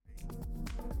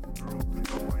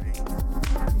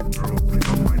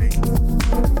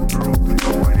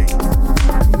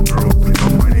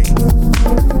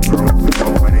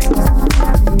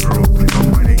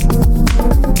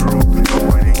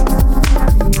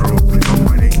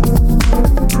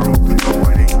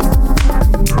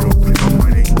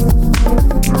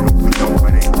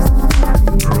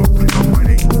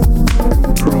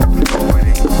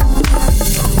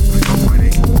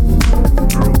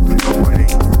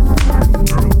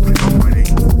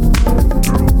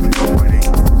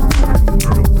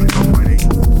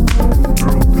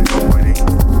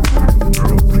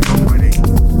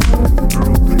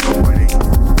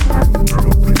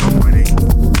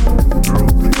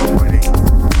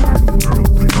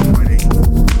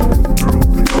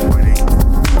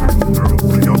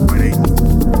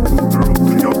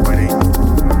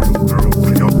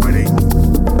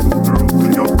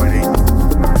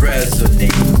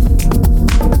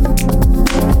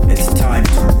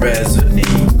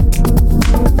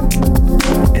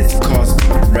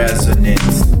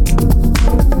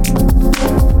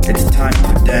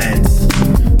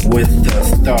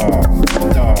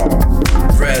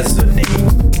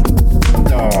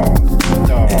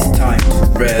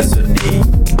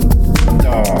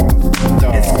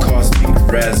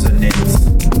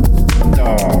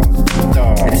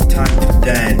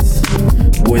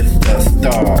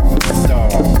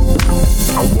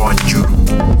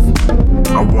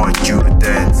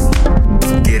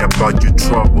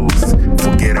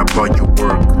about your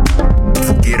work.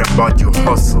 Forget about your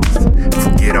hustles.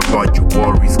 Forget about your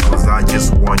worries, cause I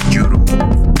just want you to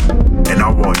move. And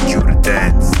I want you to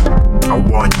dance. I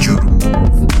want you to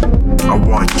move. I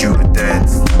want you to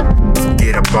dance.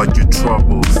 Forget about your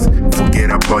troubles. Forget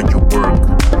about your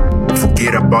work.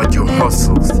 Forget about your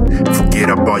hustles. Forget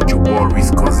about your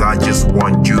worries, cause I just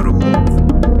want you to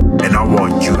move. And I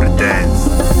want you to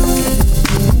dance.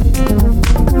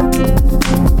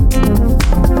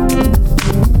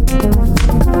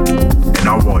 And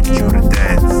I want you to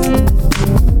dance.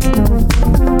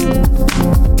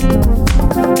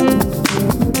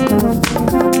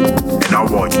 And I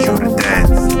want you to dance.